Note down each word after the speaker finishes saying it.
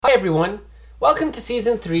Hi everyone, welcome to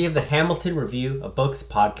Season 3 of the Hamilton Review of Books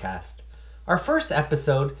podcast. Our first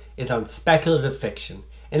episode is on speculative fiction,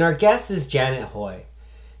 and our guest is Janet Hoy.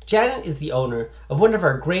 Janet is the owner of one of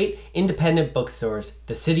our great independent bookstores,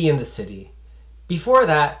 The City in the City. Before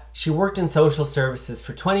that, she worked in social services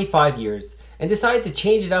for 25 years and decided to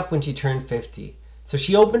change it up when she turned 50. So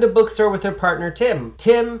she opened a bookstore with her partner Tim.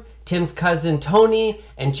 Tim's cousin Tony,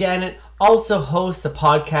 and Janet also host a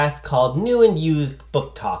podcast called New and Used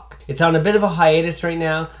Book Talk. It's on a bit of a hiatus right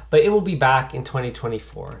now, but it will be back in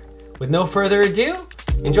 2024. With no further ado,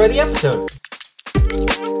 enjoy the episode.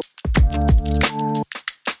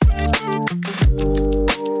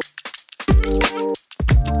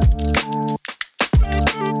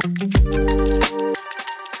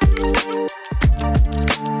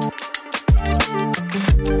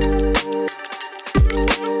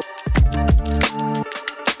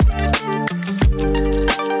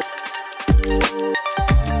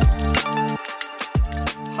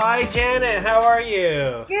 Hi Janet, how are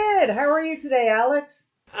you? Good. How are you today, Alex?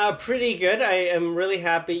 Pretty good. I am really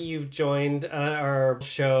happy you've joined our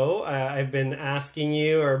show. I've been asking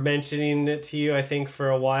you or mentioning it to you, I think, for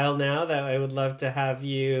a while now that I would love to have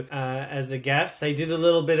you as a guest. I did a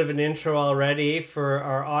little bit of an intro already for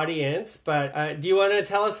our audience, but do you want to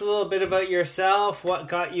tell us a little bit about yourself? What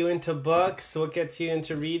got you into books? What gets you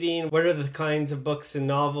into reading? What are the kinds of books and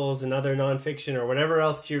novels and other nonfiction or whatever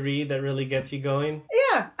else you read that really gets you going?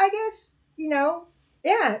 Yeah, I guess,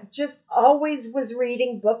 just always was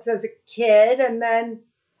reading books as a kid, and then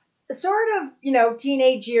sort of,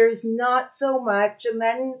 teenage years, not so much. And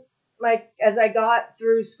then, as I got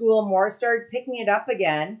through school more, started picking it up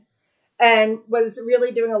again and was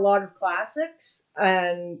really doing a lot of classics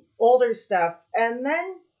and older stuff. And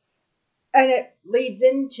it leads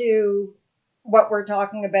into what we're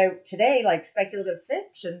talking about today, like speculative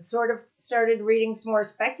fiction, sort of started reading some more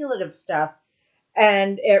speculative stuff.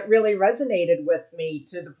 And it really resonated with me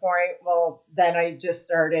to the point, then I just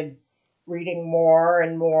started reading more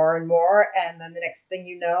and more and more. And then the next thing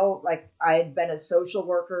you know, I had been a social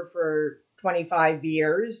worker for 25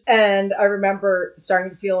 years. And I remember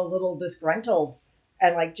starting to feel a little disgruntled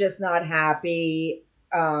and just not happy,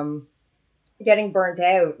 getting burnt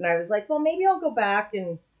out. And I was like, well, maybe I'll go back.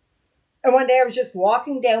 And one day I was just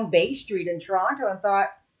walking down Bay Street in Toronto and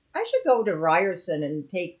thought, I should go to Ryerson and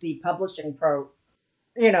take the publishing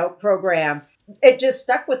program. It just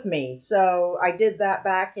stuck with me. So I did that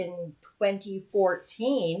back in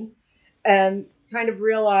 2014 and kind of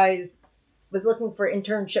realized, was looking for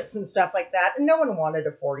internships and stuff like that. And no one wanted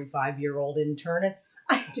a 45-year-old intern. And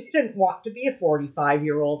I didn't want to be a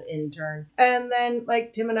 45-year-old intern. And then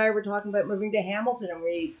Tim and I were talking about moving to Hamilton, and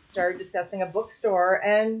we started discussing a bookstore.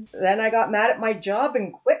 And then I got mad at my job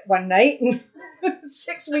and quit one night. And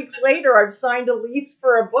 6 weeks later, I've signed a lease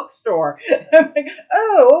for a bookstore. I'm like,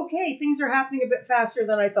 oh, okay, things are happening a bit faster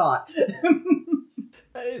than I thought.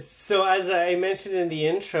 So as I mentioned in the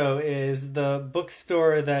intro, is the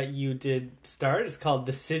bookstore that you did start is called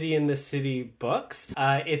The City in the City Books.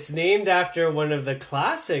 It's named after one of the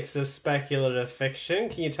classics of speculative fiction.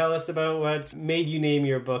 Can you tell us about what made you name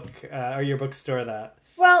your book or your bookstore that?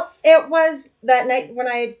 Well, it was that night when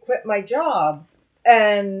I had quit my job,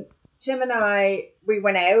 and Tim and we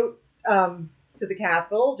went out to the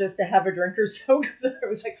Capitol just to have a drink or so, because I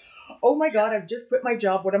was like, oh my God, I've just quit my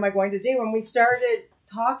job. What am I going to do? And we started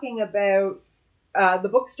talking about the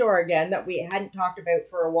bookstore again that we hadn't talked about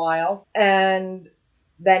for a while. And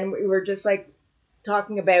then we were just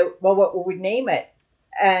talking about, well, what would we name it?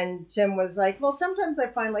 And Tim was like, well, sometimes I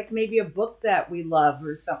find maybe a book that we love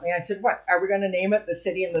or something. I said, what, are we going to name it The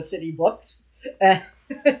City in the City Books? And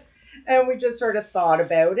we just sort of thought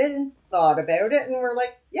about it. And we're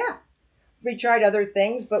like, yeah. We tried other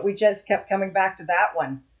things, but we just kept coming back to that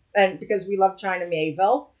one. And because we love China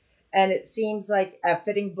Mayville, and it seems like a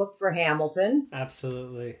fitting book for Hamilton.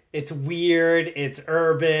 Absolutely. It's weird, it's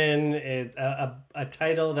urban, a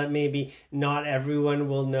title that maybe not everyone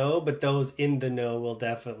will know, but those in the know will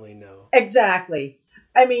definitely know. Exactly.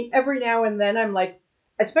 I mean, every now and then I'm like,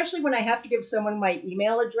 especially when I have to give someone my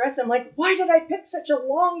email address, I'm like, why did I pick such a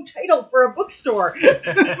long title for a bookstore?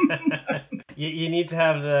 You need to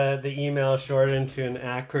have the email shortened to an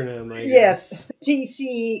acronym, I guess. Yes,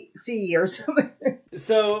 TCC or something.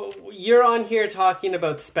 So you're on here talking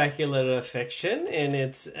about speculative fiction, and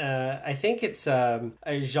I think it's a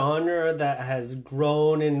genre that has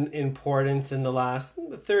grown in importance in the last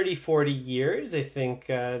 30, 40 years. I think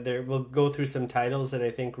we'll go through some titles that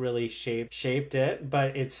I think really shaped it,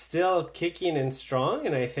 but it's still kicking and strong,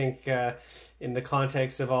 and I think in the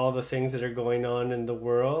context of all the things that are going on in the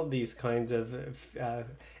world, these kinds of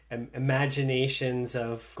imaginations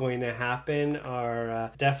of going to happen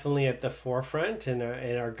are definitely at the forefront and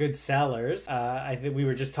are good sellers. I think we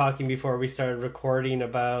were just talking before we started recording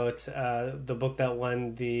about the book that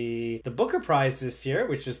won the Booker Prize this year,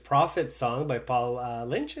 which is Prophet Song by Paul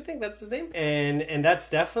Lynch, I think that's his name. And that's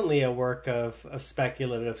definitely a work of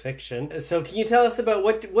speculative fiction. So can you tell us about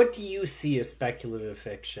what do you see as speculative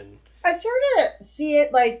fiction? I sort of see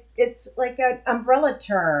it like it's like an umbrella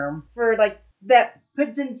term for like that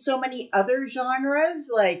puts in so many other genres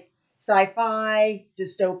like sci-fi,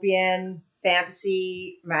 dystopian,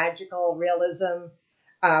 fantasy, magical realism,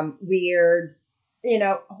 weird.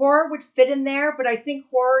 Horror would fit in there, but I think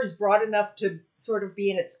horror is broad enough to sort of be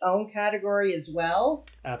in its own category as well.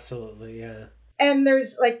 Absolutely, yeah. And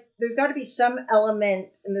there's got to be some element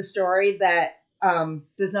in the story that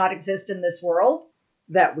does not exist in this world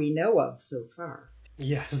that we know of so far.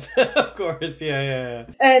 Yes, of course. Yeah.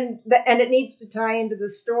 And it needs to tie into the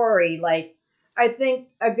story. Like, I think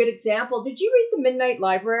a good example. Did you read The Midnight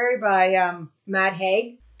Library by Matt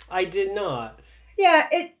Haig? I did not. Yeah,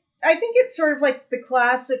 I think it's sort of like the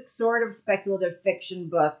classic sort of speculative fiction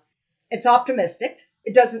book. It's optimistic.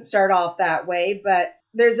 It doesn't start off that way, but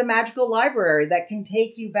there's a magical library that can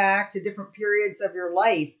take you back to different periods of your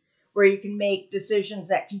life where you can make decisions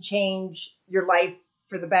that can change your life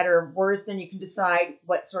for the better or worse, and you can decide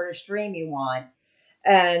what sort of stream you want.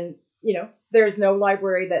 And, there's no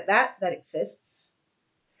library that exists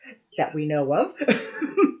that we know of.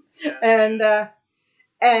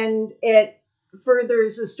 And it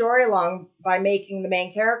furthers the story along by making the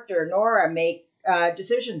main character, Nora, make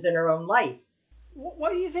decisions in her own life.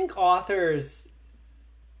 Why do you think authors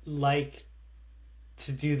like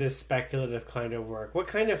to do this speculative kind of work? What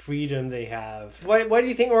kind of freedom they have? Why do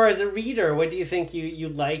you think, or as a reader, what do you think you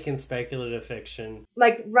like in speculative fiction?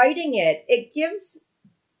 Like writing it gives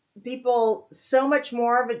people so much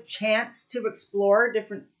more of a chance to explore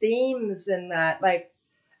different themes in that. Like,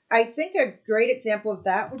 I think a great example of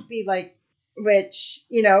that would be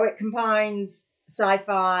it combines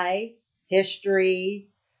sci-fi, history,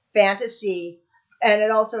 fantasy, and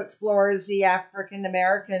it also explores the African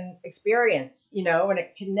American experience, and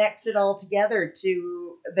it connects it all together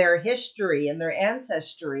to their history and their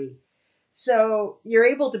ancestry. So you're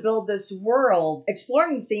able to build this world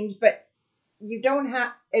exploring themes, but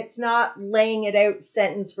it's not laying it out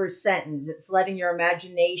sentence for sentence. It's letting your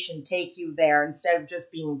imagination take you there instead of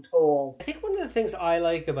just being told. I think one of the things I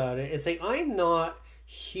like about it is I'm not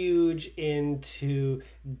huge into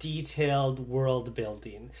detailed world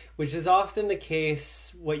building, which is often the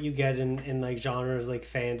case what you get in like genres like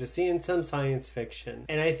fantasy and some science fiction.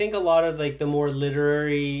 And I think a lot of like the more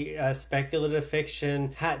literary speculative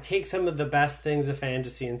fiction takes some of the best things of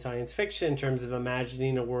fantasy and science fiction in terms of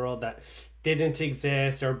imagining a world that didn't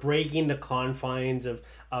exist or breaking the confines of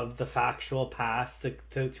the factual past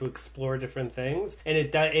to explore different things, and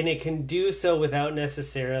it can do so without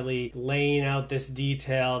necessarily laying out this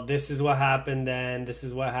detail. This is what happened then. This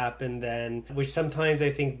is what happened then. Which sometimes I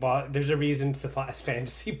think there's a reason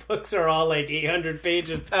fantasy books are all like 800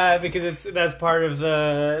 pages because that's part of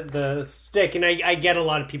the stick. And I get a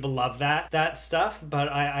lot of people love that stuff, but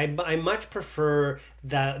I much prefer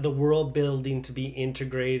that the world building to be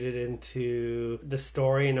integrated into the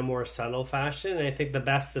story in a more subtle fashion. And I think the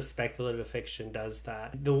best of speculative fiction does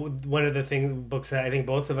that. One of the books that I think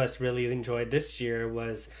both of us really enjoyed this year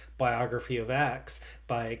was Biography of X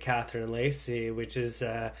by Catherine Lacey, which is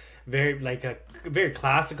very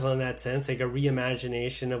classical in that sense, like a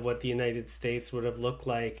reimagination of what the United States would have looked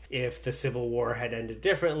like if the Civil War had ended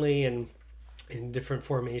differently, and in different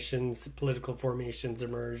political formations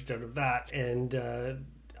emerged out of that. And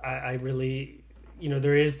I really,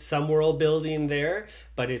 there is some world building there,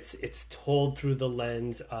 but it's told through the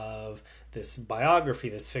lens of this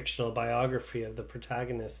fictional biography of the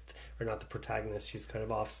protagonist, or not the protagonist. She's kind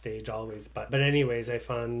of off stage always, but anyways, I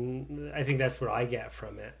think that's what I get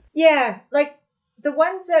from it. Yeah, like the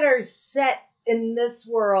ones that are set in this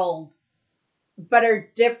world but are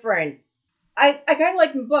different. I kind of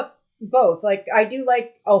like both. Like, I do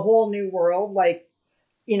like A Whole New World, like,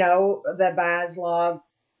 the Baz Luhrmann,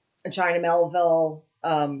 China Melville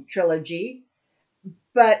trilogy,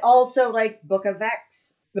 but also like Book of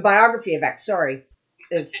X, the Biography of X, sorry,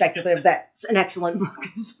 is speculative. That's an excellent book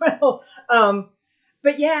as well.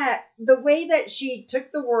 But yeah, the way that she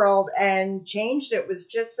took the world and changed it was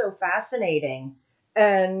just so fascinating.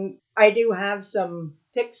 And I do have some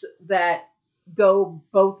picks that go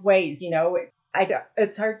both ways,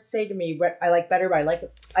 it's hard to say to me what I like better, but I like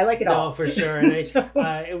it all. No, for sure.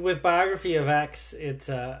 And with Biography of X, it's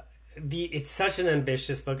It's such an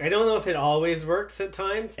ambitious book. I don't know if it always works at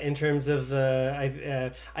times in terms of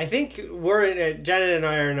the. I think Janet and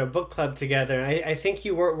I are in a book club together. I think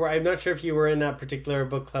you were. I'm not sure if you were in that particular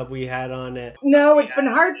book club we had on it. No, it's been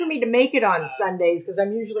hard for me to make it on Sundays because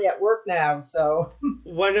I'm usually at work now. So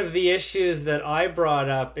one of the issues that I brought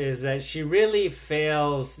up is that she really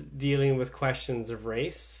fails dealing with questions of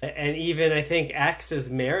race, and even I think X is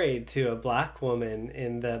married to a black woman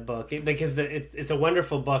in the book because it's a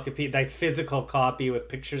wonderful book. Like physical copy with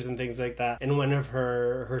pictures and things like that, and one of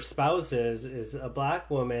her spouses is a black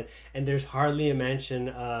woman, and there's hardly a mention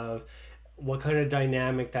of what kind of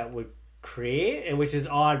dynamic that would create, and which is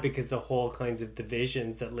odd because the whole kinds of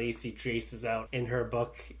divisions that Lacey traces out in her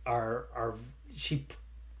book are she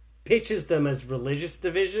pitches them as religious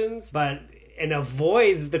divisions, but and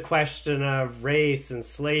avoids the question of race and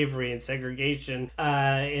slavery and segregation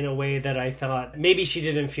in a way that I thought maybe she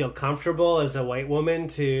didn't feel comfortable as a white woman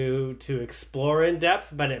to explore in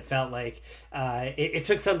depth, but it felt like it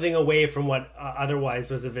took something away from what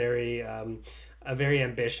otherwise was a very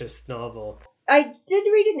ambitious novel. I did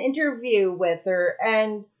read an interview with her,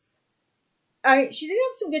 and she did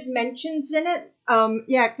have some good mentions in it.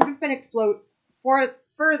 Yeah, it could have been explored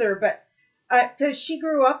further, but because she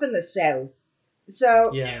grew up in the South.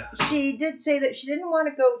 So yeah. She did say that she didn't want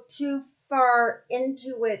to go too far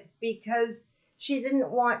into it because she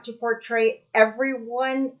didn't want to portray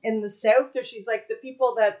everyone in the South, because she's like, the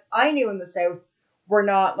people that I knew in the South were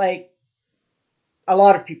not like a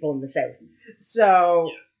lot of people in the South. So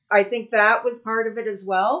I think that was part of it as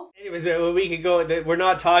well. Anyways, we could go. We're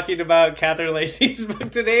not talking about Catherine Lacey's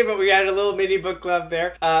book today, but we had a little mini book club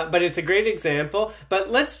there. But it's a great example.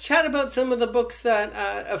 But let's chat about some of the books that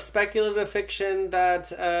of speculative fiction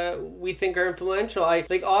that we think are influential.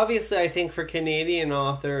 Obviously, I think for Canadian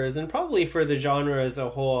authors and probably for the genre as a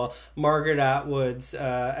whole, Margaret Atwood's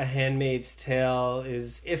A Handmaid's Tale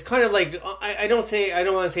is kind of like I don't want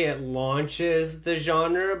to say it launches the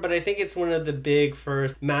genre, but I think it's one of the big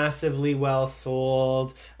first massively well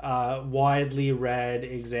sold, widely read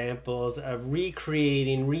examples of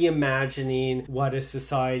reimagining what a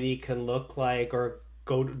society can look like, or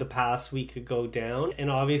go to the paths we could go down. And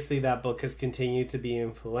obviously that book has continued to be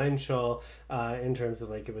influential in terms of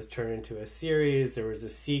like it was turned into a series. There was a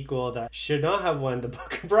sequel that should not have won the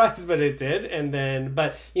Booker Prize, but it did. And then,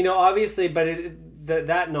 but obviously,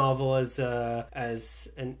 that novel as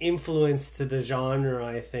an influence to the genre,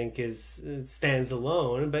 I think, stands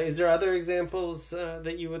alone. But is there other examples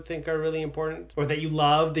that you would think are really important, or that you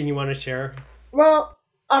loved and you want to share? Well,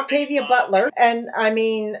 Octavia Butler, and I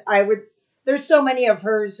mean, there's so many of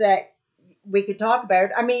hers that we could talk about.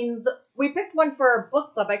 I mean, we picked one for our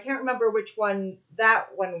book club. I can't remember which one that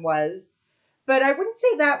one was, but I wouldn't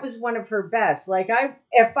say that was one of her best. Like,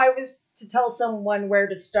 if I was to tell someone where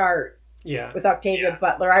to start with Octavia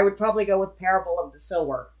Butler, I would probably go with Parable of the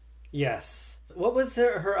Sower. Yes. What was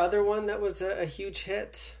her other one that was a huge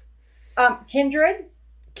hit?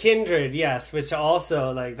 Kindred, yes, which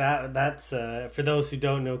also like that's for those who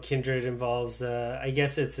don't know, Kindred involves I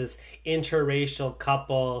guess it's this interracial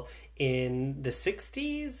couple in the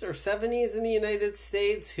 60s or 70s in the United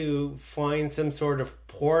States who find some sort of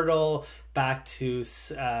portal back to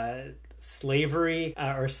slavery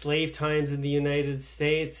or slave times in the United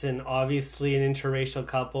States, and obviously an interracial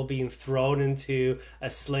couple being thrown into a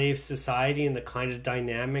slave society and the kind of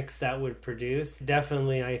dynamics that would produce.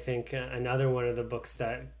 Definitely, I think another one of the books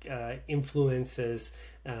that influences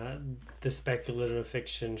the speculative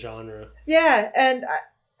fiction genre. Yeah, and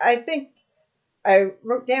I think I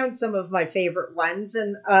wrote down some of my favorite ones,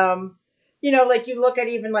 and like you look at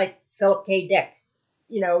even like Philip K. Dick,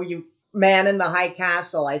 Man in the High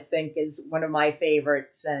Castle, I think, is one of my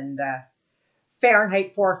favorites, and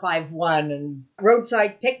Fahrenheit 451 and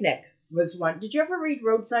Roadside Picnic was one. Did you ever read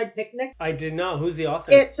Roadside Picnic? I did not. Who's the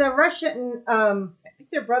author? It's a Russian, I think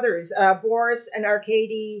they're brothers, Boris and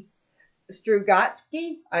Arkady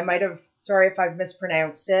Strugatsky. Sorry if I've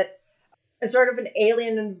mispronounced it. A sort of an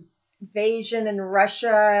alien invasion in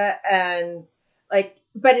Russia, and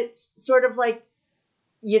but it's sort of like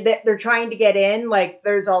they're trying to get in, like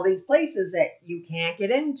there's all these places that you can't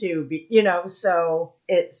get into, so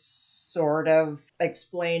it's sort of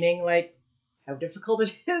explaining like how difficult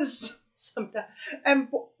it is sometimes, and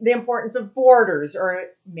the importance of borders, or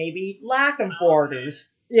maybe lack of borders.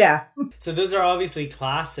 Yeah. So those are obviously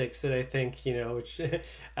classics that I think, which,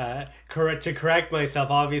 to correct myself,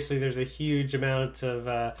 obviously there's a huge amount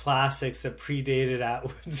of classics that predated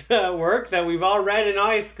Atwood's work that we've all read in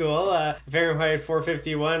high school. Fahrenheit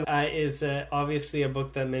 451 is obviously a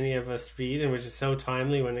book that many of us read, and which is so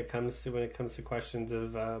timely when it comes to questions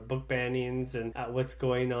of book bannings and what's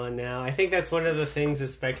going on now. I think that's one of the things that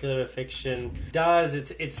speculative fiction does.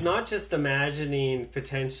 It's not just imagining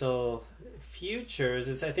potential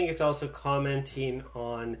futures. I think it's also commenting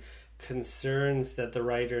on concerns that the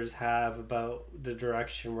writers have about the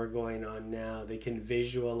direction we're going on now. They can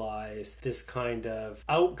visualize this kind of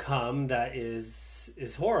outcome that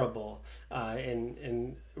is horrible.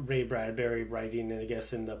 And Ray Bradbury writing, I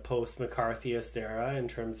guess, in the post-McCarthyist era, in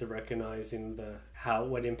terms of recognizing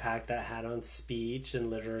what impact that had on speech and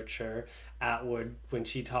literature. Atwood, when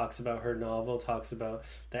she talks about her novel, talks about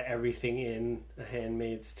that everything in A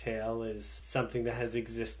Handmaid's Tale is something that has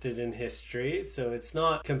existed in history. So it's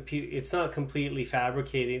not completely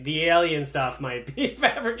fabricating. The alien stuff might be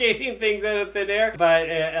fabricating things out of thin air, but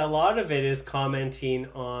a lot of it is commenting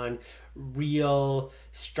on real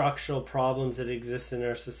structural problems that exist in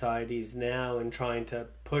our societies now and trying to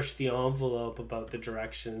push the envelope about the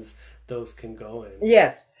directions those can go in.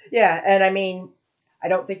 Yes. Yeah. And I mean, I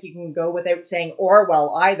don't think you can go without saying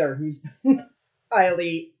Orwell either, who's been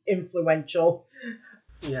highly influential.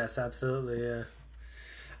 Yes, absolutely. Yeah.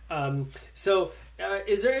 So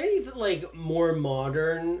is there any more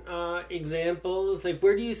modern examples? Like,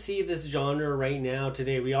 where do you see this genre right now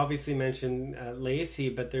today? We obviously mentioned Lacey,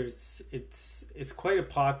 but it's quite a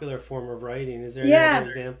popular form of writing. Is there any other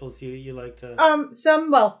examples you like to?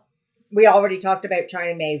 We already talked about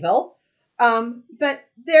China Mayville. But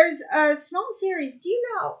there's a small series. Do you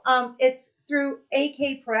know? It's through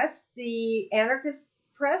AK Press, the anarchist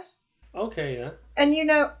press. Okay, yeah. And you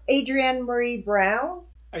know Adrienne Marie Brown?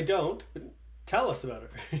 I don't, but tell us about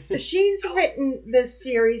her. She's written this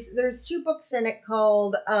series. There's 2 books in it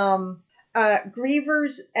called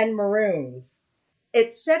Grievers and Maroons.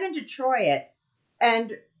 It's set in Detroit,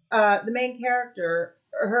 and the main character,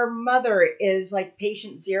 her mother is like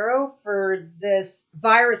patient zero for this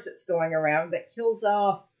virus that's going around that kills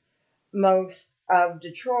off most of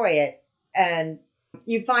Detroit, and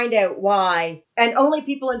you find out why, and only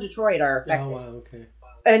people in Detroit are affected. Oh, wow, okay.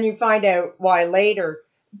 And you find out why later.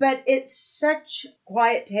 But it's such a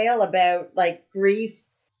quiet tale about grief.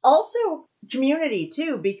 Also community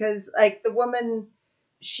too, because the woman,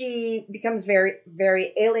 she becomes very,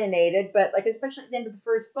 very alienated, but especially at the end of the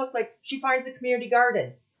first book, she finds a community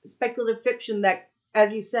garden. Speculative fiction that,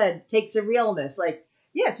 as you said, takes a realness.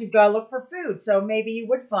 Yes, you've got to look for food, so maybe you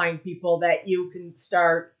would find people that you can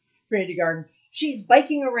start community garden. She's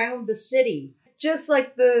biking around the city, just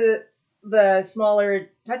like the smaller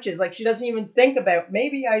touches. She doesn't even think about,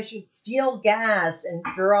 maybe I should steal gas and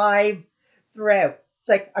drive throughout.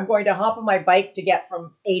 It's I'm going to hop on my bike to get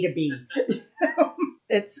from A to B.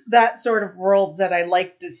 It's that sort of world that I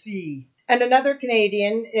like to see. And another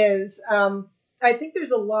Canadian is, I think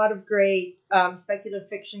there's a lot of great speculative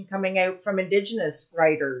fiction coming out from Indigenous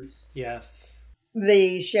writers. Yes.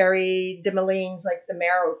 The Sherry DeMolines, The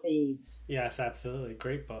Marrow Thieves. Yes, absolutely.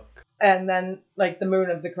 Great book. And then, The Moon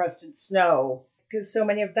of the Crusted Snow. Because so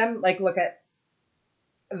many of them,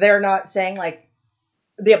 they're not saying,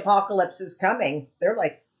 the apocalypse is coming. They're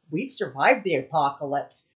we've survived the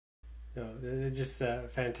apocalypse. No, they're just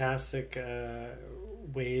fantastic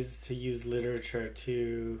ways to use literature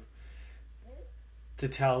to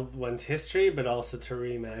tell one's history, but also to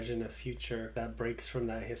reimagine a future that breaks from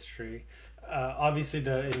that history. Obviously,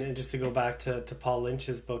 and just to go back to Paul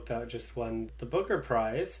Lynch's book that just won the Booker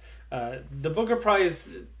Prize. The Booker Prize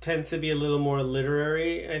tends to be a little more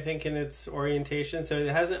literary, I think, in its orientation. So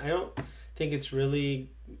I don't think it's really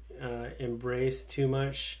embraced too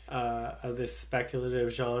much of this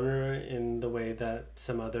speculative genre in the way that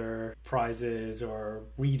some other prizes or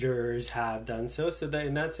readers have done so. So that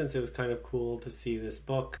in that sense, it was kind of cool to see this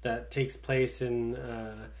book that takes place in...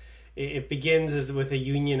 It begins as with a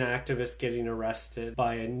union activist getting arrested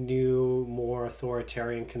by a new, more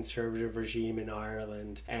authoritarian conservative regime in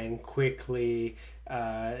Ireland. And quickly,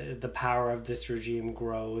 the power of this regime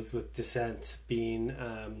grows, with dissent being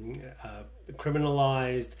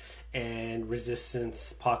criminalized and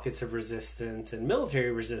resistance, pockets of resistance and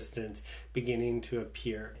military resistance beginning to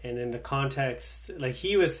appear. And in the context,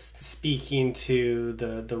 he was speaking to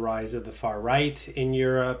the rise of the far right in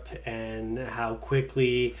Europe and how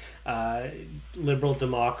quickly liberal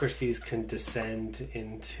democracies can descend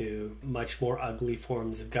into much more ugly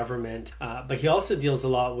forms of government. But he also deals a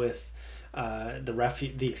lot with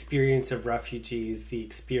the experience of refugees, the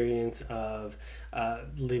experience of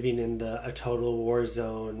living in a total war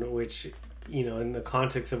zone, which, in the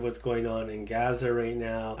context of what's going on in Gaza right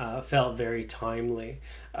now, felt very timely.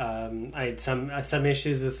 I had some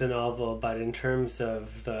issues with the novel, but in terms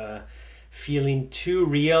of the feeling too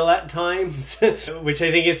real at times, which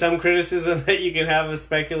I think is some criticism that you can have of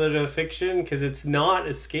speculative fiction, because it's not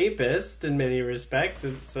escapist in many respects.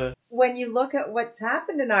 It's when you look at what's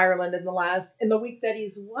happened in Ireland in the week that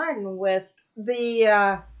he's won with the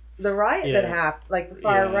riot that happened, like the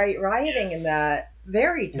far right rioting, and that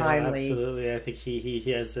very timely. No, absolutely. I think he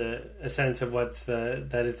has a sense of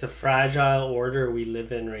that it's a fragile order we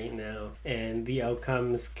live in right now, and the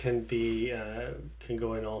outcomes can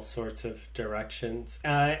go in all sorts of directions.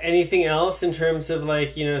 Anything else in terms of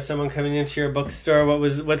someone coming into your bookstore?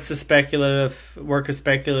 What's the speculative work of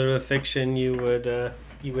speculative fiction you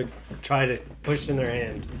would try to push in their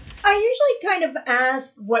hand? I usually kind of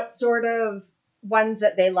ask what sort of ones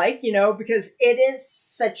that they like, because it is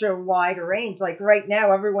such a wide range. Like right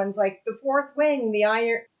now, everyone's like The Fourth Wing, The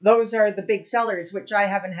Iron. Those are the big sellers, which I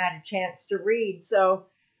haven't had a chance to read. So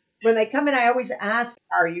when they come in, I always ask,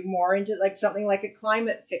 are you more into something like a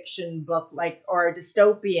climate fiction book, or a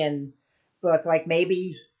dystopian book? Like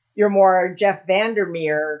maybe you're more Jeff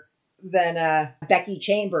Vandermeer than Becky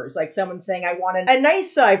Chambers. Like someone saying, I want a nice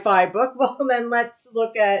sci-fi book. Well, then let's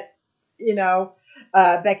look at,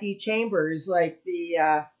 Becky Chambers, like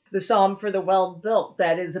the Psalm for the Well-Built,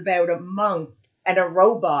 that is about a monk and a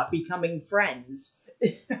robot becoming friends.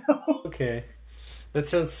 Okay. That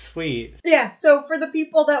sounds sweet. Yeah, so for the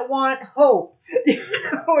people that want hope,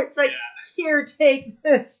 it's like, here, take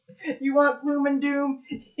this. You want gloom and doom?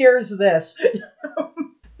 Here's this.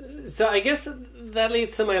 So I guess that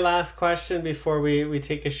leads to my last question before we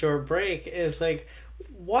take a short break, is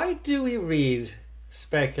why do we read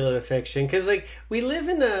speculative fiction? Because we live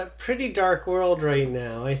in a pretty dark world right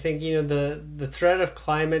now. I think the threat of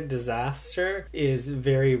climate disaster is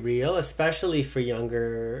very real, especially for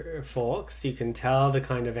younger folks. You can tell the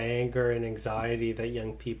kind of anger and anxiety that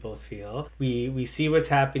young people feel. We see what's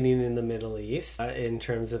happening in the Middle East in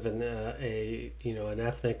terms of an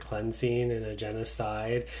ethnic cleansing and a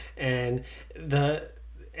genocide, and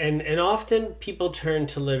And often people turn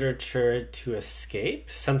to literature to escape.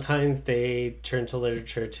 Sometimes they turn to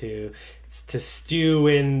literature to stew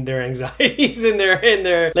in their anxieties and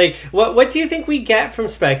their what do you think we get from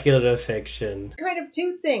speculative fiction? Kind of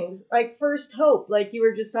two things. First, hope. Like you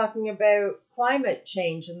were just talking about climate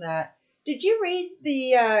change and that. Did you read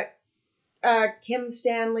the Kim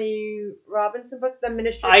Stanley Robinson book, The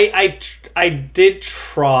Ministry? I did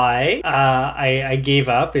try. I gave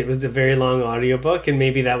up. It was a very long audiobook, and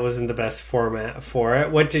maybe that wasn't the best format for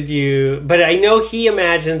it. But I know he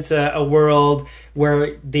imagines a world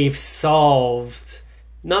where they've solved,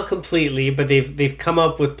 not completely, but they've come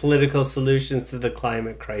up with political solutions to the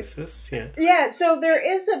climate crisis. Yeah. Yeah, so there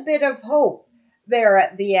is a bit of hope there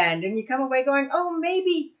at the end, and you come away going, oh,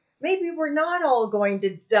 maybe we're not all going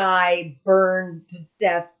to die, burned to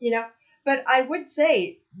death, But I would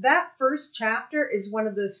say that first chapter is one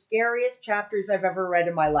of the scariest chapters I've ever read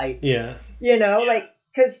in my life. Yeah.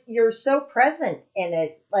 Because you're so present in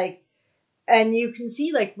it, and you can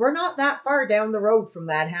see, we're not that far down the road from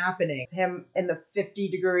that happening. Him in the 50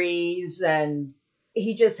 degrees, and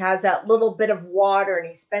he just has that little bit of water, and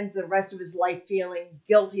he spends the rest of his life feeling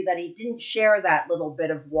guilty that he didn't share that little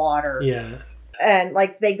bit of water. Yeah. And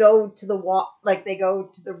they go to the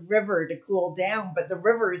river to cool down, but the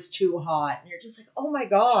river is too hot, and you're just like, oh my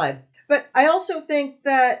God. But I also think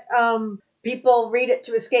that people read it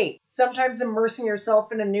to escape. Sometimes immersing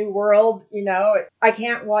yourself in a new world, I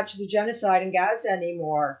can't watch the genocide in Gaza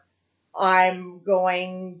anymore. I'm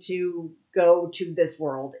going to go to this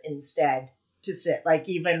world instead to sit.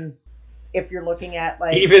 Even if you're looking at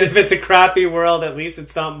even if it's a crappy world, at least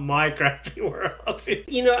it's not my crappy world.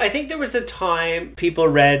 I think there was a time people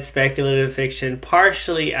read speculative fiction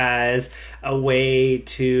partially as a way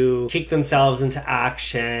to kick themselves into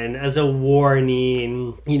action, as a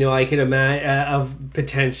warning, I could imagine of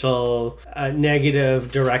potential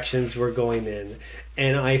negative directions we're going in.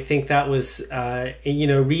 And I think that was,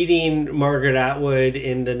 reading Margaret Atwood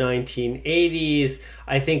in the 1980s,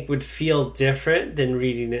 I think would feel different than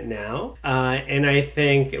reading it now. And I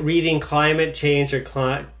think reading climate change or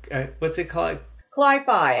what's it called?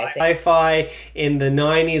 Cli-fi, I think. Sci-fi in the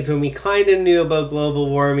 90s when we kind of knew about global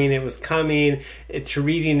warming, it was coming. To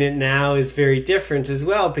reading it now is very different as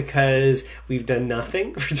well because we've done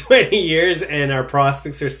nothing for 20 years and our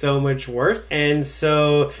prospects are so much worse. And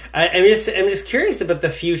so I'm just curious about the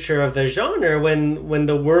future of the genre when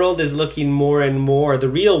the world is looking more and more, the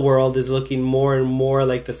real world is looking more and more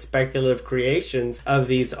like the speculative creations of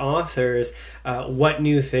these authors. What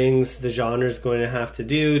new things the genre is going to have to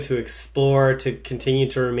do to explore to continue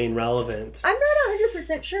to remain relevant. I'm not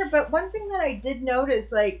 100% sure, but one thing that I did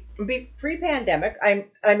notice, like pre-pandemic,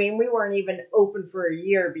 we weren't even open for a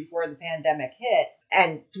year before the pandemic hit,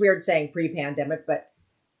 and it's weird saying pre-pandemic, but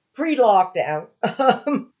pre-lockdown,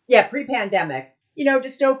 pre-pandemic,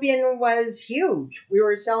 dystopian was huge. We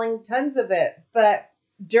were selling tons of it, but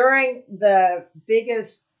during the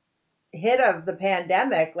biggest hit of the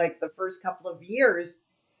pandemic, like the first couple of years,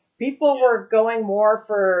 people were going more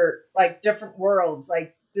for like different worlds.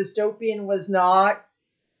 Like dystopian was not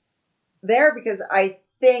there because I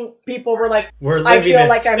think people were like, I feel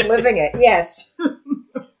like I'm living it. Yes.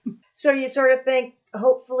 So you sort of think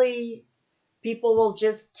hopefully people will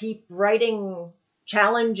just keep writing,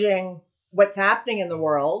 challenging what's happening in the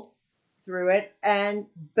world through it.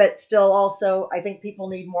 But still also, I think people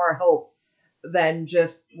need more hope than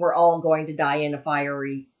just we're all going to die in a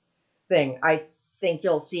fiery thing. I think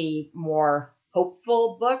you'll see more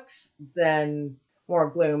hopeful books than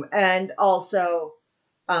more gloom, and also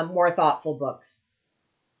more thoughtful books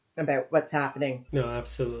about what's happening. No,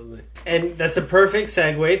 absolutely. And that's a perfect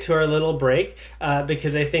segue to our little break,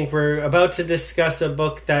 because I think we're about to discuss a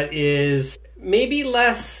book that is maybe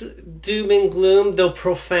less doom and gloom, though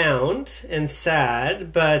profound and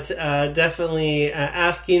sad, but definitely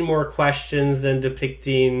asking more questions than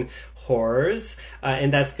depicting horrors,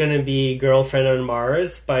 and that's going to be Girlfriend on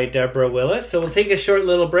Mars by Deborah Willis. So we'll take a short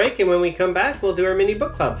little break, and when we come back, we'll do our mini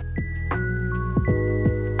book club.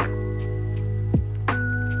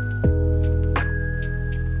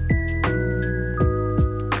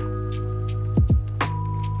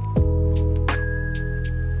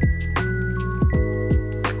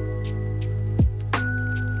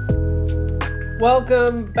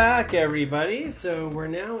 Welcome back, everybody. So we're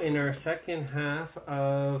now in our second half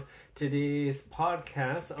of today's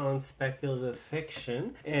podcast on speculative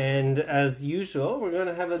fiction. And as usual, we're going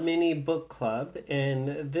to have a mini book club.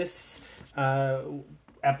 And this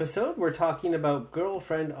episode, we're talking about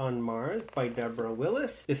Girlfriend on Mars by Deborah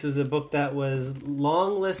Willis. This was a book that was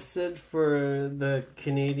long-listed for the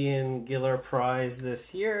Canadian Giller Prize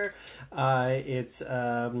this year. It's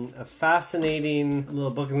a fascinating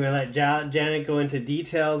little book. I'm going to let Janet go into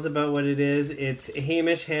details about what it is. It's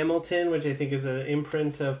Hamish Hamilton, which I think is an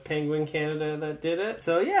imprint of Penguin Canada that did it.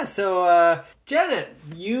 So Janet,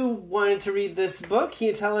 you wanted to read this book. Can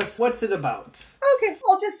you tell us what's it about? Okay,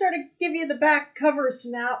 I'll just sort of give you the back cover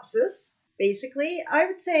synopsis. Basically, I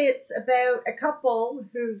would say it's about a couple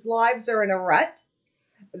whose lives are in a rut.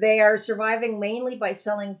 They are surviving mainly by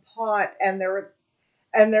selling pot, and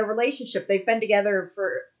their relationship. They've been together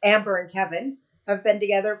for Amber and Kevin have been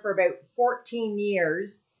together for about 14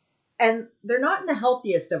 years, and they're not in the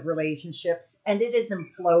healthiest of relationships, and it is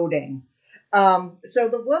imploding. So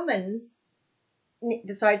the woman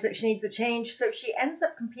decides that she needs a change, so she ends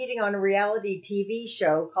up competing on a reality TV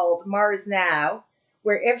show called Mars Now,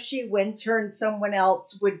 where if she wins, her and someone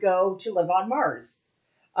else would go to live on Mars.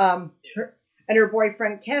 Her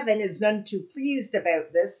boyfriend Kevin is none too pleased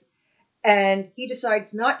about this, and he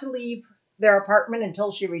decides not to leave their apartment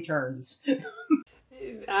until she returns.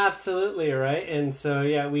 Absolutely, right? And so,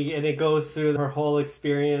 it goes through her whole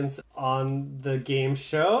experience on the game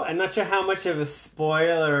show. I'm not sure how much of a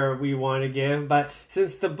spoiler we want to give, but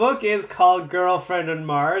since the book is called Girlfriend on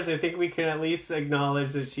Mars, I think we can at least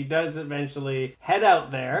acknowledge that she does eventually head out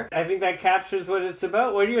there. I think that captures what it's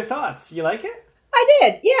about. What are your thoughts? You like it? I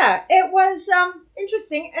did, yeah. It was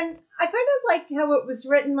interesting, and I kind of like how it was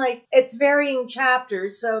written, like, it's varying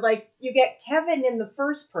chapters. So, like, you get Kevin in the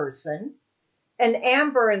first person, and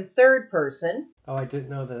Amber in third person. Oh, I didn't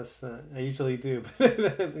know this. I usually do.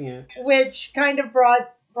 Yeah. Which kind of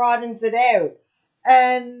broadens it out.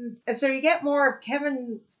 And so you get more of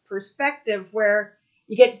Kevin's perspective, where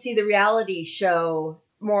you get to see the reality show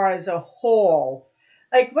more as a whole.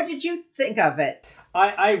 Like, what did you think of it?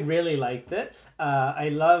 I really liked it. I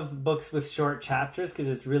love books with short chapters because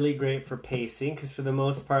it's really great for pacing, because for the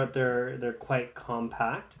most part they're quite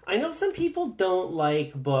compact. I know some people don't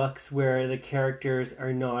like books where the characters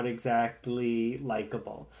are not exactly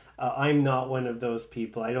likable. I'm not one of those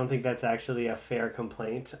people. I don't think that's actually a fair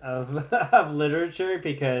complaint of, of literature,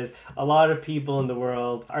 because a lot of people in the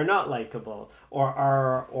world are not likable, or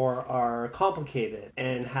are complicated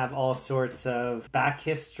and have all sorts of back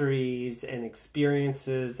histories and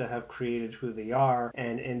experiences that have created who they are.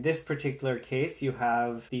 And in this particular case, you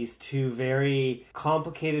have these two very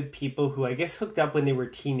complicated people who I guess hooked up when they were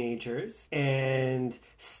teenagers and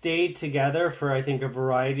stayed together for, I think, a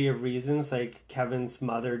variety of reasons. Like Kevin's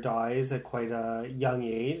mother dies at quite a young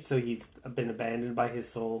age, so he's been abandoned by his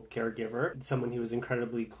sole caregiver, someone he was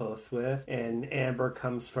incredibly close with. And Amber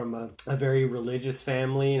comes from a very religious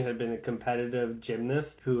family and had been a competitive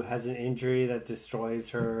gymnast who has an injury that destroys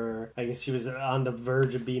her. I guess she was on the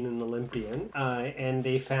verge of being an Olympian. And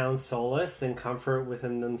they found solace and comfort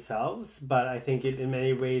within themselves, but I think in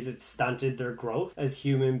many ways it stunted their growth as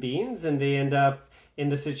human beings, and they end up in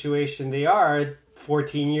the situation they are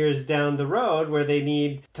 14 years down the road where they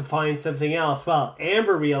need to find something else. Well,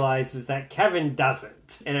 Amber realizes that Kevin doesn't.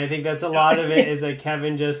 And I think that's a lot of it, is that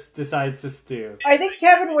Kevin just decides to stew. I think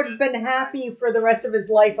Kevin would have been happy for the rest of his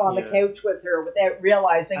life on the couch with her without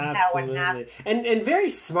realizing how unhappy. And very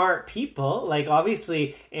smart people. Like,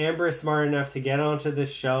 obviously, Amber is smart enough to get onto the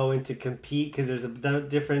show and to compete, because there's a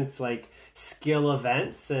difference, like, skill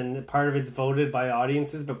events, and part of it's voted by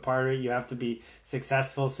audiences, but part of it you have to be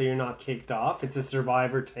successful so you're not kicked off. It's a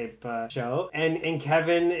Survivor type show, and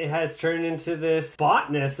Kevin has turned into this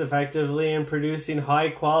botanist effectively and producing high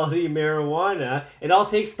quality marijuana. It all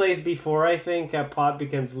takes place before, I think, pot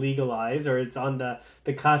becomes legalized, or it's on the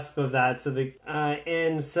cusp of that. So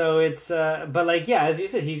and so it's but like, yeah, as you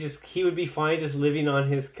said, he would be fine just living on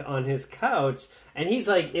his couch. And he's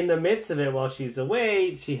like in the midst of it while she's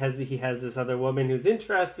away. He has this other woman who's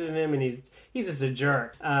interested in him, and he's just a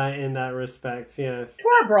jerk in that respect. Yeah.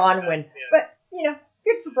 Poor Bronwyn, but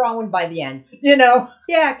good for Bronwyn by the end.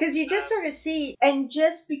 Yeah, because you just sort of see, and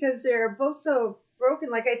just because they're both so broken,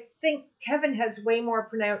 like I think Kevin has way more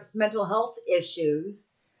pronounced mental health issues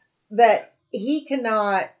that he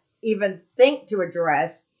cannot even think to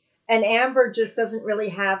address, and Amber just doesn't really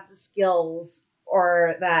have the skills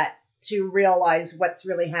or that to realize what's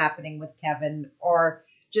really happening with Kevin, or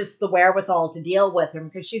just the wherewithal to deal with him,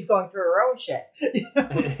 because she's going through her own shit.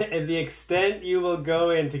 And the extent you will go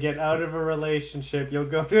in to get out of a relationship, you'll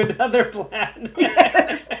go to another planet.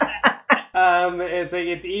 Yes. It's like,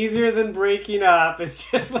 it's easier than breaking up. It's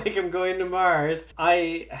just like, I'm going to Mars.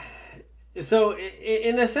 So,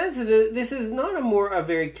 in a sense, this is not a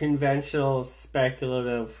very conventional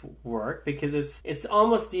speculative work, because it's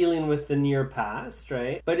almost dealing with the near past,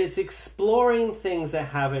 right? But it's exploring things that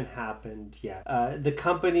haven't happened yet. The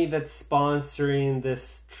company that's sponsoring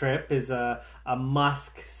this trip is a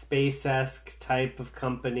Musk space-esque type of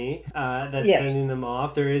company that's sending them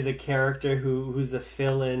off. There is a character who's a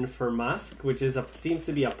fill-in for Musk, which seems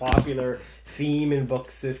to be a popular theme in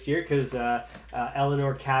books this year, because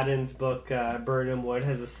Eleanor Cadden's book Burnham Wood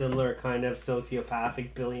has a similar kind of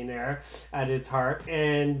sociopathic billionaire at its heart.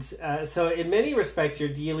 And so in many respects, you're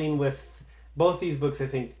dealing with both these books. I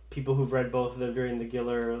think people who've read both of them during the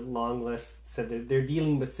Giller long list said that they're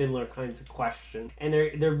dealing with similar kinds of questions. And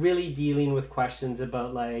they're really dealing with questions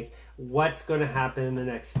about, like, what's going to happen in the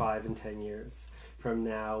next 5 and 10 years from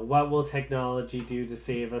now? What will technology do to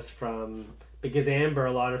save us from... Because Amber,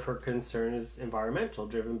 a lot of her concern is environmental,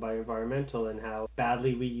 driven by environmental, and how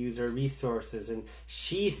badly we use our resources. And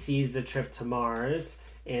she sees the trip to Mars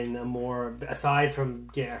in a more, aside from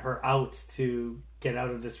get her out to get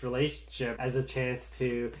out of this relationship, as a chance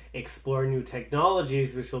to explore new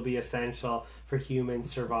technologies, which will be essential for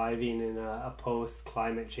humans surviving in a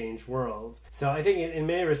post-climate change world. So I think in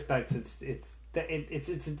many respects, it's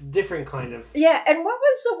a different kind of... Yeah, and what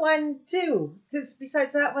was the one, too? Because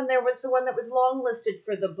besides that one, there was the one that was long-listed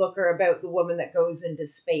for the Booker about the woman that goes into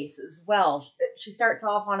space as well. She starts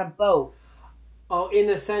off on a boat. Oh,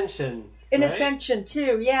 in Ascension. In Ascension,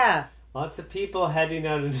 too, yeah. Lots of people heading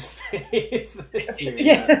out into space this year.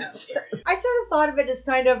 Yes. I sort of thought of it as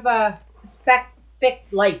kind of a spec-fic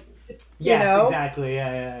light. Yes, exactly,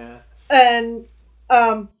 yeah. And,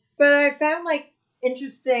 but I found, like,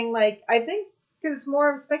 interesting, like, I think, because it's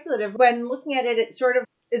more speculative. When looking at it, it sort of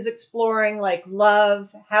is exploring, like, love,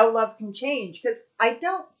 how love can change. Because I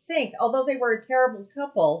don't think, although they were a terrible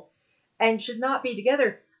couple and should not be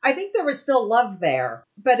together, I think there was still love there.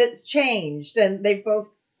 But it's changed, and they've both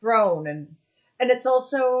grown. And it's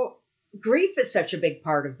also, grief is such a big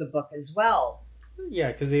part of the book as well.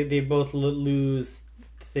 Yeah, because they both lose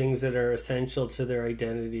things that are essential to their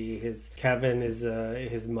identity. Kevin is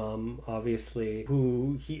his mom, obviously,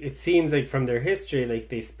 who it seems like from their history, like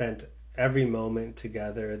they spent every moment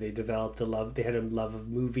together. They developed a love. They had a love of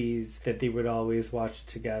movies that they would always watch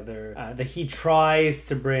together. That he tries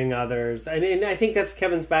to bring others, and I think that's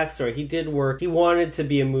Kevin's backstory. He did work. He wanted to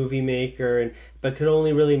be a movie maker, but could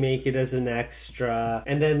only really make it as an extra.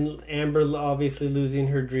 And then Amber obviously losing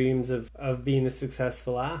her dreams of being a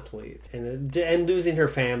successful athlete, and losing her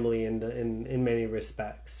family in many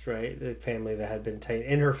respects, right? The family that had been tight,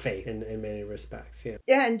 and her faith in many respects. Yeah.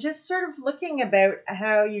 Yeah, and just sort of looking about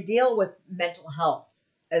how you deal with mental health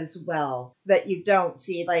as well, that you don't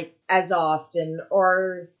see like as often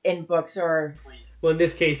or in books or... Well, in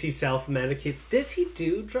this case, he self-medicates. Does he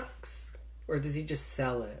do drugs? Or does he just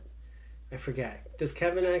sell it? I forget. Does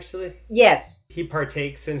Kevin actually? Yes. He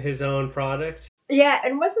partakes in his own product? Yeah,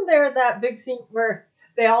 and wasn't there that big scene where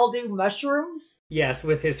they all do mushrooms? Yes,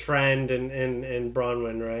 with his friend and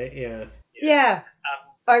Bronwyn, right? Yeah. Yeah.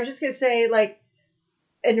 I was just going to say, like,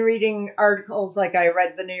 in reading articles, like I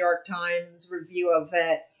read the New York Times review of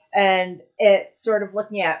it, and it's sort of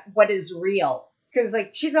looking at what is real. Because,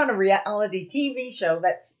 like, she's on a reality TV show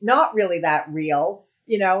that's not really that real,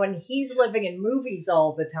 and he's living in movies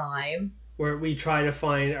all the time. Where we try to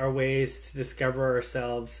find our ways to discover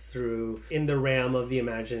ourselves in the realm of the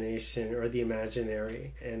imagination or the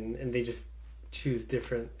imaginary. And they just choose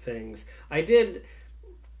different things.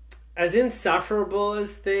 As insufferable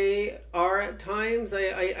as they are at times,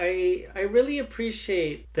 I really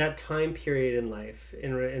appreciate that time period in life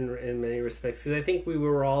in many respects, because I think we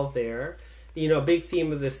were all there. A big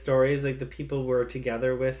theme of this story is like the people we're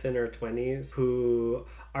together with in our 20s who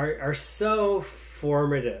are so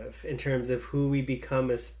formative in terms of who we become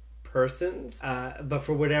as persons, but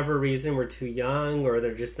for whatever reason we're too young, or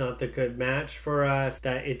they're just not the good match for us,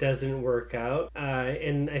 that it doesn't work out.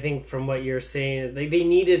 And I think from what you're saying, they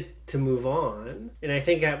needed to move on, and I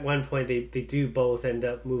think at one point they do both end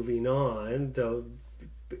up moving on, though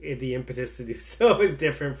the impetus to do so is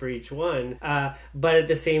different for each one. But at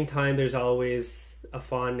the same time, there's always a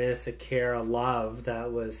fondness, a care, a love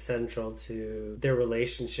that was central to their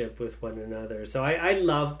relationship with one another. So I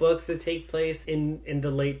love books that take place in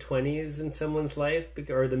the late 20s in someone's life,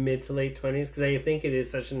 or the mid to late 20s, because I think it is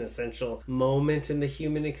such an essential moment in the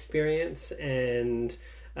human experience. And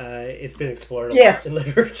it's been explored a lot in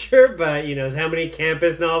literature, but how many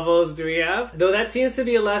campus novels do we have? Though that seems to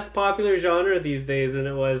be a less popular genre these days than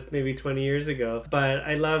it was maybe 20 years ago. But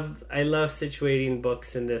I love situating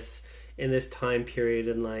books in this time period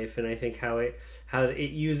in life, and I think how it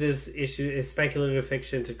uses speculative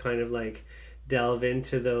fiction to kind of like delve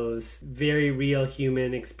into those very real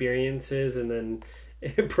human experiences, and then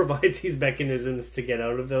it provides these mechanisms to get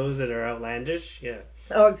out of those that are outlandish. Yeah.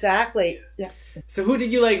 Oh, exactly. Yeah. So who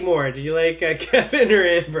did you like more? Did you like Kevin or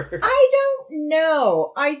Amber? I don't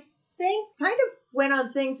know. I think kind of went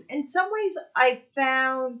on things. In some ways, I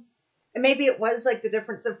found, and maybe it was like the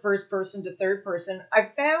difference of first person to third person, I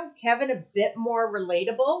found Kevin a bit more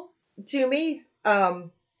relatable to me.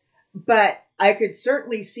 But I could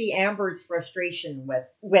certainly see Amber's frustration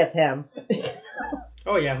with him.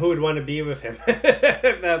 Oh yeah, who would want to be with him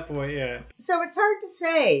at that point? Yeah. So it's hard to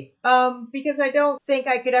say, because I don't think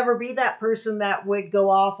I could ever be that person that would go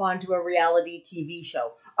off onto a reality TV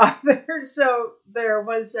show either. So there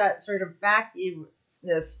was that sort of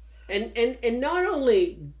vacuumness. And not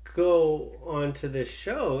only go on to this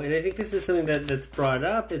show, and I think this is something that's brought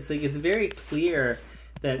up. It's like it's very clear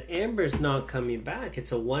that Amber's not coming back.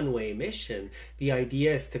 It's a one-way mission. The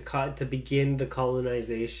idea is to begin the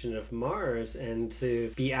colonization of Mars, and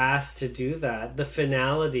to be asked to do that. The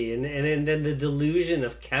finality and then the delusion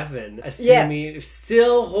of Kevin, assuming,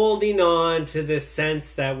 still holding on to this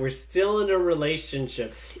sense that we're still in a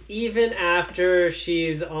relationship. Even after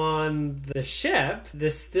she's on the ship,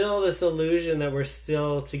 there's still this illusion that we're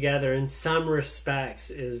still together in some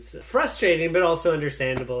respects is frustrating, but also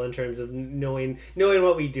understandable in terms of knowing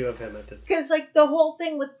what we do of him at this point. Because, like, the whole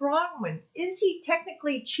thing with Bronwyn, is he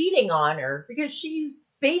technically cheating on her? Because she's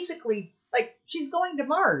basically, like, she's going to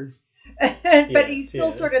Mars. But he's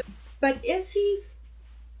still sort of... But is he...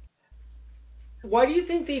 Why do you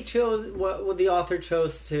think they chose... What the author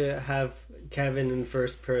chose to have Kevin in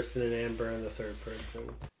first person and Amber in the third person?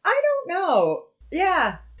 I don't know.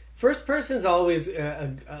 Yeah. First person's always...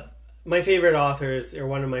 my favorite authors, or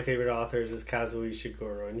one of my favorite authors, is Kazuo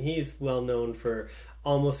Ishiguro, and he's well known for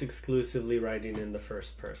almost exclusively writing in the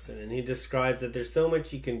first person, and he describes that there's so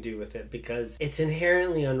much you can do with it because it's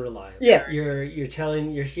inherently unreliable. Yes. You're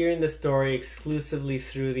hearing the story exclusively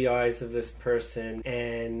through the eyes of this person,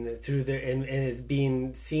 and through and it's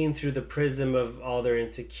being seen through the prism of all their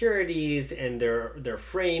insecurities and their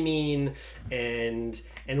framing, and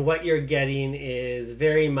what you're getting is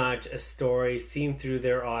very much a story seen through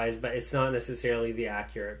their eyes, but it's not necessarily the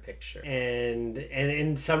accurate picture. And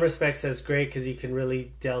in some respects that's great because you can really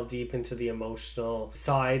delve deep into the emotional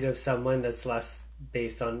side of someone that's less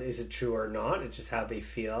based on is it true or not, it's just how they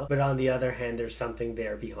feel. But on the other hand, there's something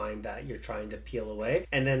there behind that you're trying to peel away.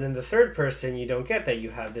 And then in the third person, you don't get that.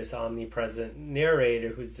 You have this omnipresent narrator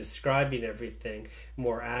who's describing everything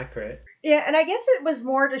more accurate. Yeah, and I guess it was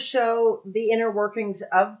more to show the inner workings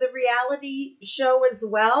of the reality show as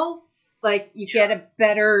well. Like, you get a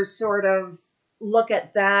better sort of look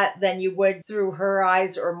at that than you would through her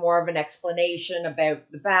eyes, or more of an explanation about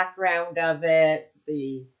the background of it,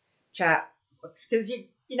 the chapbooks. Because, you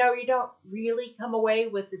don't really come away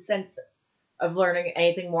with the sense of learning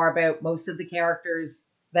anything more about most of the characters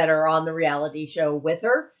that are on the reality show with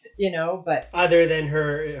her, but other than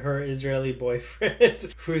her Israeli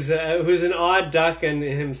boyfriend, who's an odd duck in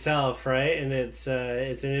himself, right? And it's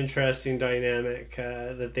an interesting dynamic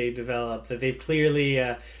that they develop, that they've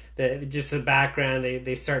clearly just the background,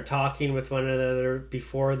 they start talking with one another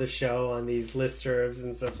before the show on these listservs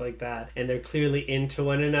and stuff like that, and they're clearly into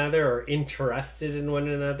one another or interested in one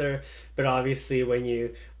another. But obviously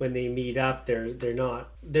when they meet up, they're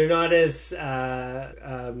not as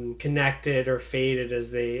connected or fated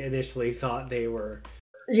as they initially thought they were.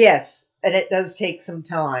 Yes, and it does take some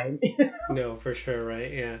time. No, for sure,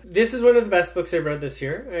 right? Yeah. This is one of the best books I've read this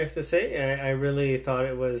year, I have to say. I really thought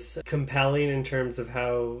it was compelling in terms of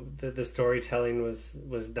how the storytelling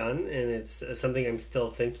was done, and it's something I'm still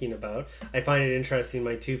thinking about. I find it interesting.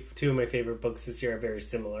 My two of my favorite books this year are very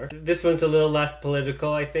similar. This one's a little less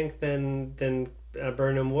political, I think, than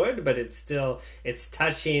Burnham Wood, but it's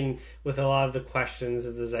touching with a lot of the questions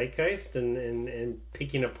of the zeitgeist and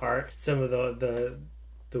picking apart some of the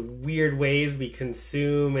weird ways we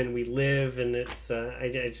consume and we live, and it's I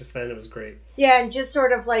just found it was great. Yeah, and just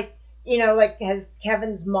sort of like has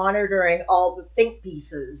Kevin's monitoring all the think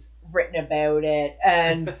pieces written about it,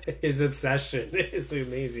 and his obsession is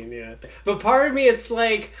amazing. Yeah, but part of me, it's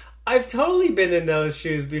like, I've totally been in those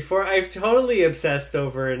shoes before. I've totally obsessed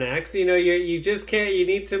over an ex. You just can't, you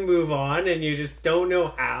need to move on, and you just don't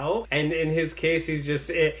know how. And in his case,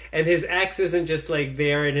 and his ex isn't just like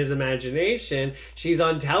there in his imagination. She's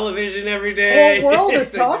on television every day. The whole world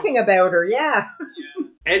is talking about her, yeah.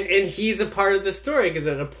 And he's a part of the story, because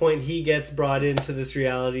at a point he gets brought into this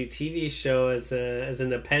reality TV show as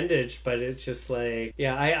an appendage. But it's just like,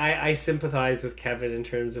 yeah, I sympathize with Kevin in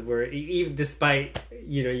terms of where, even despite,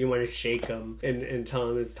 you want to shake him and tell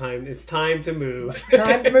him it's time to move.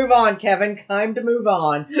 Time to move on, Kevin. Time to move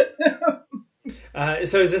on.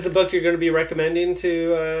 So is this a book you're going to be recommending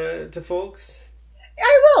to folks?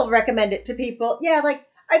 I will recommend it to people. Yeah, like,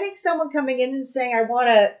 I think someone coming in and saying,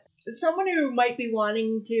 someone who might be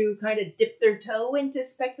wanting to kind of dip their toe into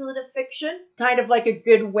speculative fiction, kind of like a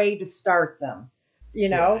good way to start them,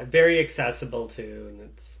 Yeah, very accessible too, and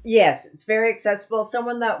it's very accessible.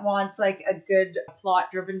 Someone that wants like a good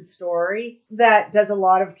plot-driven story that does a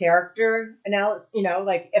lot of character analysis,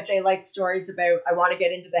 like if they like stories about, I want to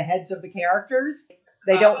get into the heads of the characters.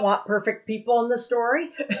 They don't want perfect people in the story.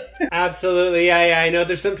 Absolutely. Yeah. I know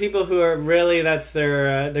there's some people who are really, that's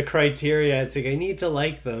their the criteria. It's like, I need to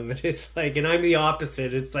like them. And it's like, and I'm the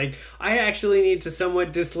opposite. It's like, I actually need to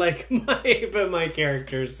somewhat dislike my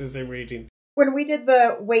characters as I'm reading. When we did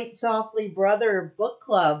the Wait Softly Brother book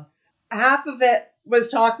club, half of it was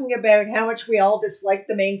talking about how much we all dislike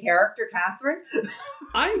the main character, Catherine.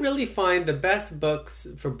 I really find the best books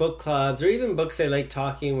for book clubs, or even books I like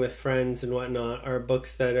talking with friends and whatnot, are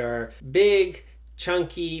books that are big,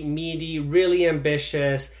 chunky, meaty, really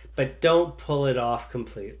ambitious, but don't pull it off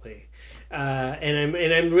completely. And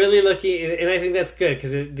I'm really looking, and I think that's good,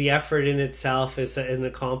 because the effort in itself is an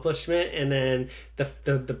accomplishment, and then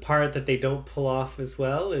the part that they don't pull off as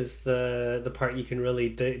well is the part you can really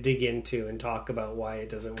dig into and talk about why it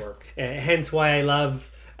doesn't work. Hence why I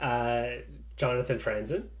love Jonathan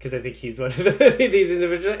Franzen, because I think he's one of these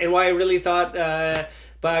individuals, and why I really thought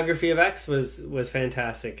Biography of X was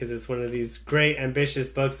fantastic, because it's one of these great ambitious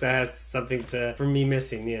books that has something for me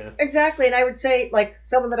missing. Yeah, exactly. And I would say, like,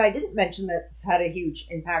 someone that I didn't mention that's had a huge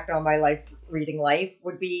impact on my reading life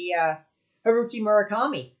would be Haruki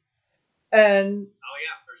Murakami. And oh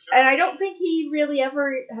yeah, for sure. And I don't think he really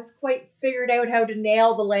ever has quite figured out how to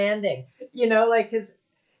nail the landing, because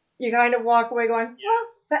you kind of walk away going,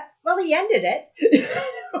 well, he ended it.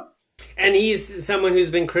 And he's someone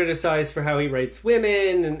who's been criticized for how he writes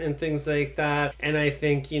women and things like that. And I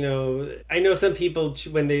think, you know, I know some people,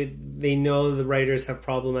 when they know the writers have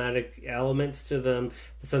problematic elements to them,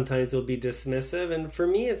 sometimes they'll be dismissive. And for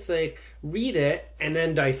me, it's like, read it and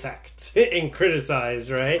then dissect and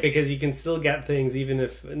criticize, right? Because you can still get things, even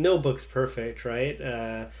if no book's perfect,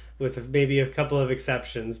 right? With maybe a couple of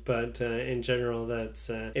exceptions, but in general,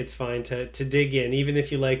 that's it's fine to dig in. Even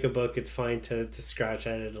if you like a book, it's fine to scratch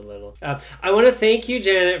at it a little. I want to thank you,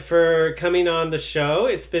 Janet, for coming on the show.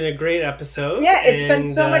 It's been a great episode. Yeah, it's been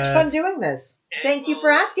so much fun doing this. Thank you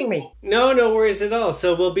for asking me. No worries at all.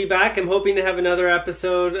 So we'll be back. I'm hoping to have another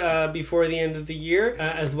episode before the end of the year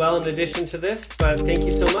as well, in addition to this. But thank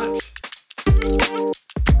you so much.